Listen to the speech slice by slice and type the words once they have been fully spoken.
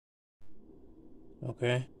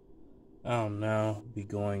Okay, I'll now be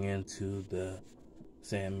going into the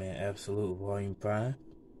Sandman Absolute Volume 5.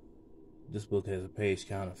 This book has a page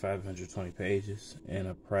count of 520 pages and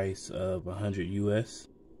a price of 100 US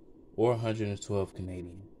or 112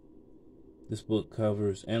 Canadian. This book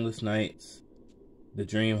covers Endless Nights, The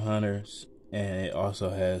Dream Hunters, and it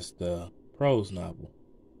also has the prose novel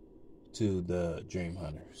to the Dream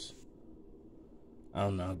Hunters.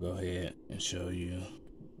 I'll now go ahead and show you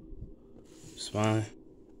the spine.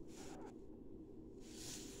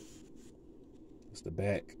 It's the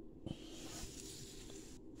back.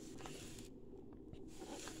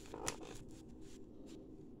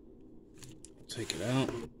 Take it out.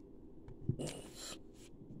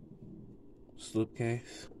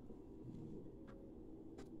 Slipcase.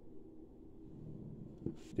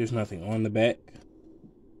 There's nothing on the back,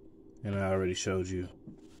 and I already showed you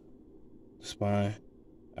the spine.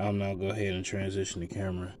 I'll now go ahead and transition the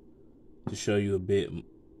camera to show you a bit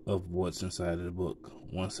of what's inside of the book.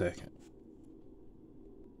 1 second.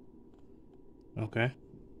 Okay.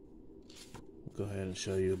 Go ahead and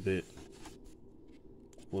show you a bit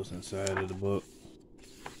of what's inside of the book.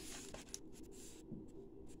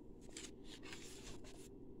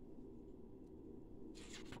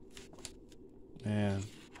 And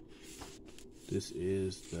this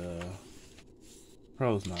is the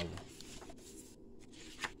prose novel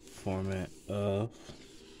format of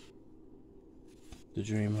The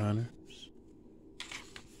Dream Hunters.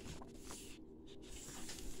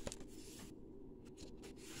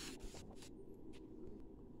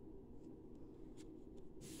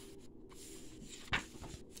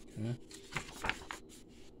 Okay.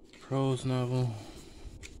 Prose novel.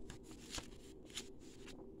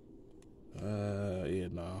 Yeah,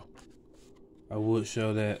 no. I would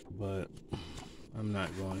show that, but I'm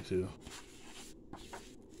not going to.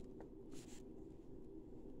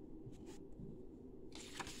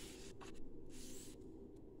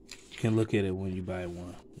 You can look at it when you buy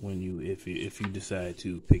one, if you decide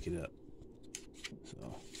to pick it up. So,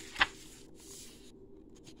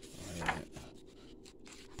 alright.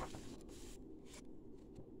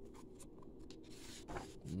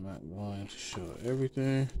 I'm not going to show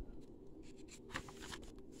everything.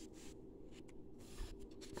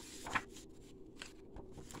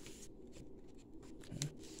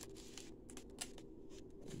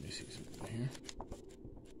 Here.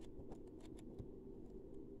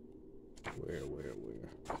 Where?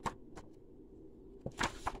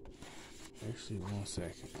 Actually, 1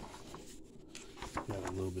 second. Got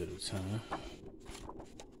a little bit of time.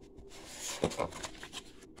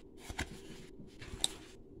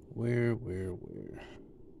 Where?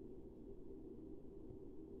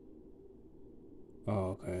 Oh,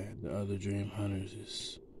 okay. The other Dream Hunters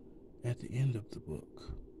is at the end of the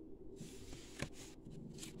book.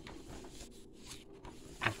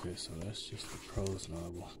 Okay, so that's just the prose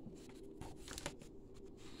novel.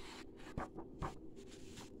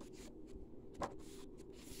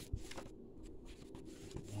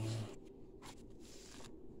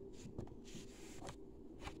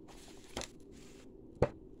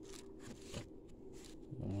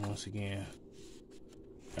 And once again,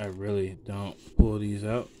 I really don't pull these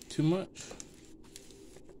out too much,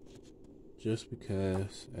 just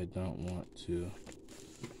because I don't want to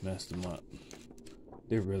mess them up.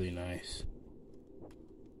 They're really nice.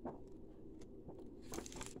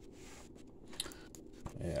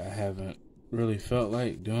 Yeah, I haven't really felt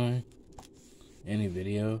like doing any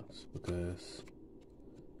videos because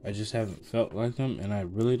I just haven't felt like them, and I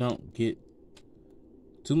really don't get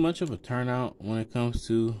too much of a turnout when it comes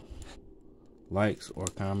to likes or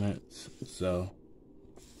comments, so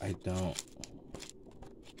I don't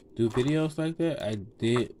do videos like that. I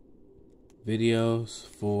did videos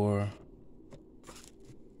for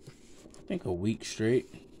I think a week straight,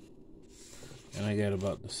 and I got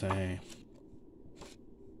about the same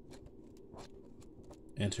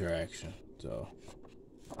interaction, so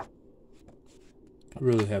I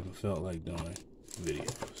really haven't felt like doing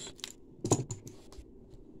videos.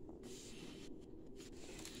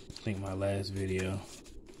 I think my last video,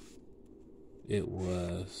 it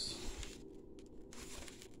was,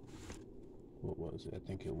 what was it? I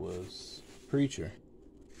think it was Preacher.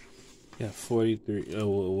 Yeah, 43.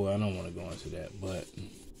 Oh, well, I don't want to go into that, but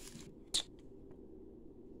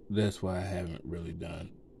that's why I haven't really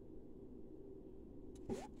done.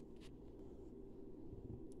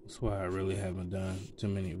 That's why I really haven't done too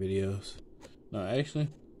many videos. No, actually,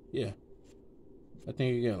 yeah. I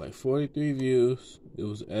think it got like 43 views. It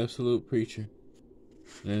was Absolute Preacher.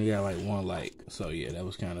 And then it got like 1 like. So yeah, that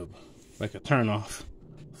was kind of like a turnoff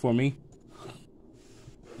for me.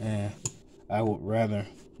 And I would rather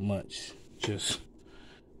much just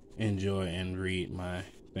enjoy and read my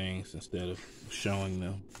things instead of showing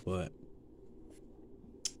them. But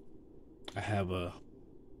I have I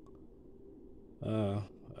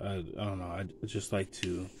don't know, I just like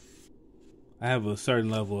to, I have a certain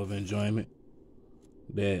level of enjoyment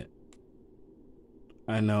that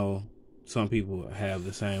I know some people have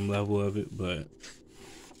the same level of it, but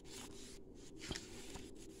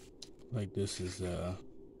like this is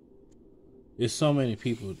there's so many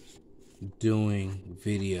people doing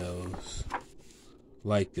videos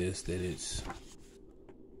like this that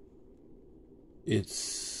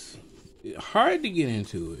it's hard to get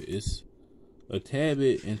into it. It's a tad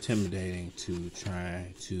bit intimidating to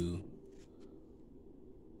try to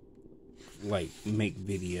like make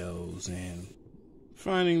videos and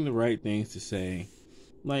finding the right things to say.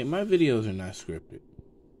 Like, my videos are not scripted.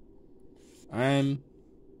 I'm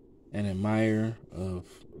an admirer of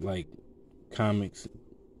like comics.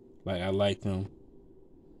 Like, I like them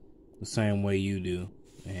the same way you do,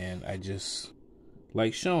 and I just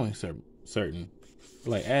like showing certain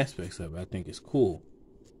like aspects of it. I think it's cool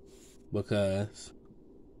because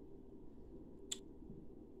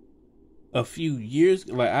a few years,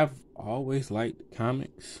 like, I've always liked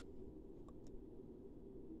comics,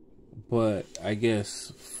 but I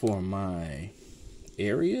guess for my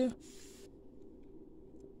area,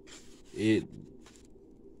 it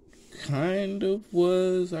kind of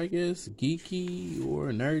was, I guess, geeky or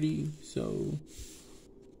nerdy. So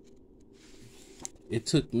it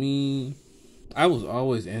took me, I was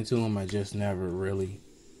always into them. I just never really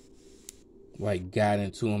like got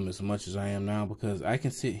into them as much as I am now, because I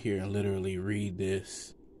can sit here and literally read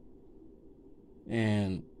this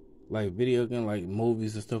and like video game, like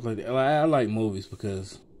movies and stuff like that. I like movies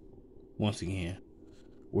because, once again,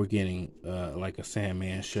 we're getting like a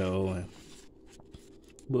Sandman show, and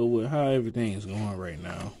but with how everything is going right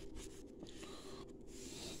now,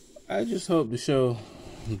 I just hope the show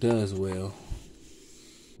does well,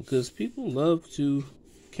 because people love to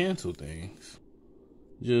cancel things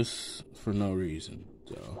just for no reason.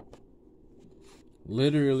 So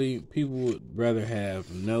literally, people would rather have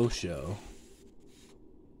no show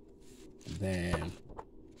than,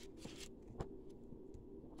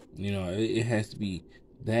 you know, it has to be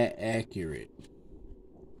that accurate.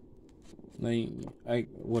 Like,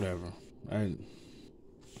 whatever.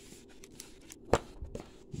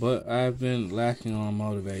 But I've been lacking on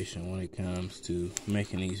motivation when it comes to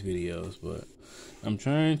making these videos, but I'm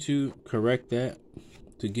trying to correct that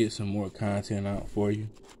to get some more content out for you.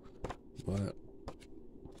 But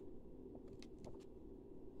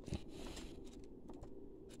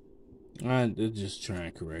I just try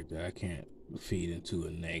and correct that. I can't feed into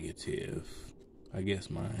a negative, I guess,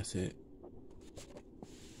 mindset.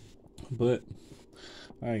 But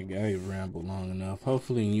I rambled long enough.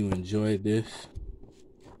 Hopefully you enjoyed this,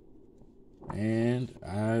 and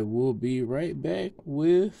I will be right back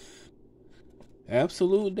with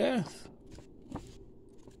Absolute Death.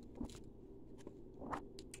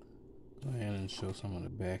 Go ahead and show some of the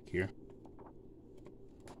back here.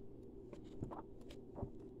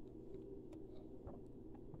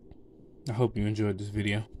 I hope you enjoyed this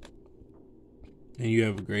video, and you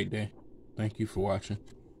have a great day. Thank you for watching.